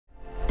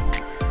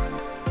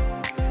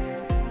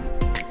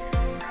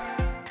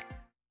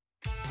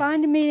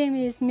Binder medium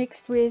is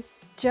mixed with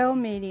gel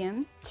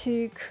medium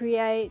to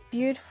create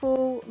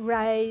beautiful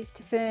raised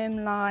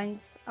firm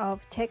lines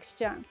of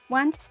texture.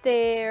 Once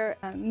they're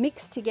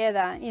mixed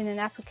together in an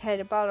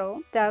applicator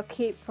bottle, they'll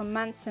keep for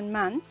months and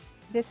months.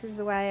 This is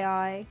the way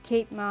I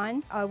keep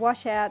mine. I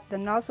wash out the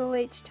nozzle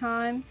each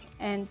time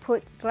and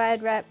put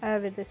Glad wrap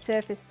over the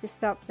surface to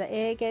stop the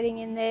air getting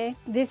in there.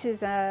 This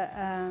is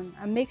a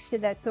mixture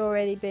that's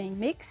already been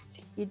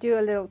mixed. You do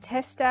a little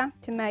tester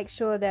to make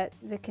sure that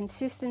the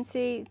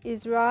consistency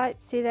is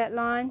right. See that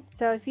line?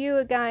 So if you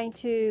were going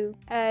to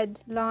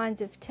add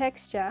lines of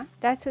texture,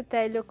 that's what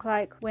they look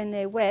like when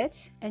they're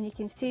wet, and you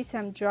can see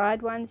some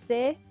dried ones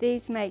there.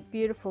 These make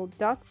beautiful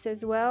dots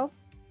as well.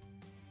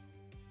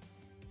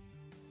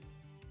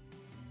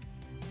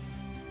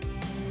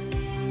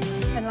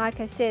 And like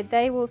I said,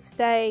 they will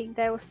stay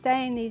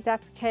in these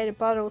applicator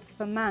bottles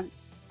for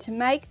months. To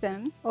make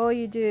them, all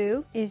you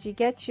do is you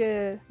get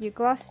your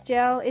gloss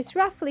gel. It's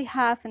roughly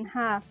half and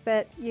half,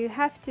 but you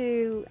have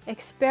to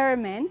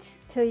experiment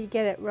till you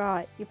get it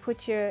right. You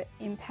put your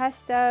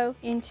impasto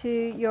into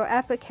your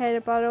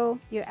applicator bottle,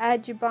 you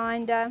add your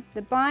binder.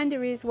 The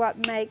binder is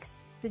what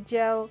makes the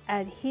gel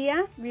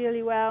adhere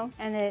really well,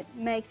 and it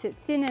makes it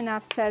thin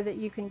enough so that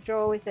you can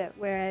draw with it,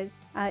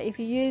 whereas if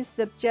you use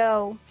the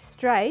gel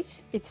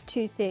straight, it's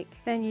too thick.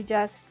 Then you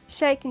just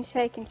shake and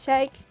shake and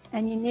shake,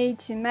 and you need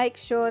to make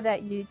sure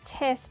that you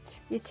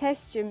test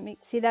your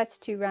mix. See, that's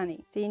too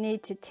runny, so you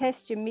need to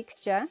test your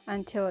mixture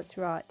until it's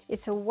right.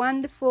 It's a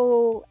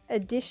wonderful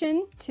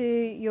addition to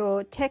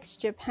your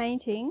texture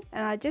painting,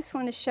 and I just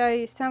want to show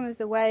you some of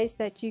the ways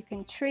that you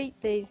can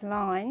treat these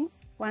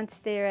lines once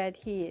they're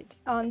adhered.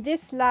 On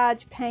this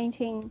large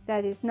painting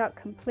that is not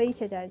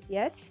completed as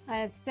yet, I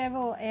have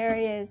several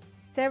areas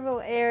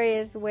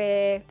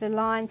where the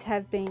lines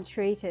have been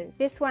treated.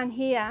 This one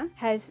here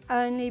has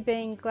only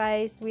been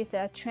glazed with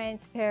a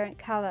transparent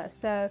color,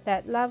 so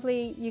that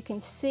lovely, you can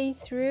see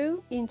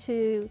through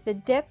into the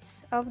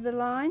depths of the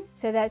line.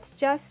 So that's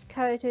just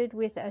coated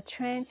with a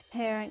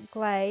transparent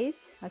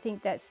glaze. I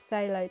think that's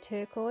phthalo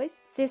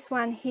turquoise. This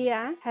one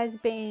here has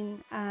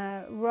been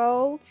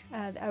rolled,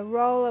 a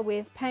roller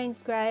with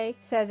Payne's grey,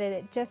 so that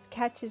it just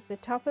catches the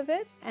top of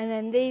it. And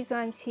then these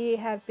ones here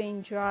have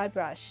been dry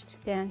brushed.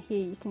 Down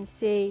here you can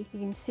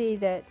see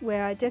that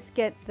where I just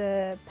get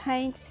the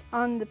paint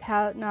on the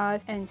palette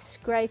knife and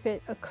scrape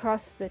it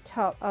across the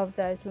top of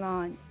those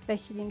lines.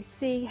 But you can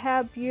see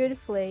how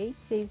beautifully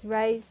these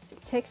raised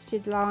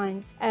textured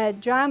lines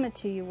add drama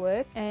to your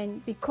work,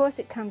 and because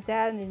it comes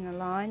out in a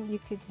line, you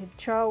can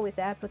control with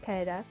the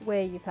applicator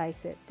where you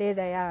place it. There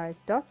they are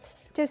as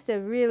dots. Just a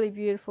really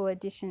beautiful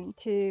addition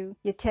to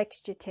your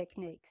texture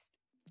techniques.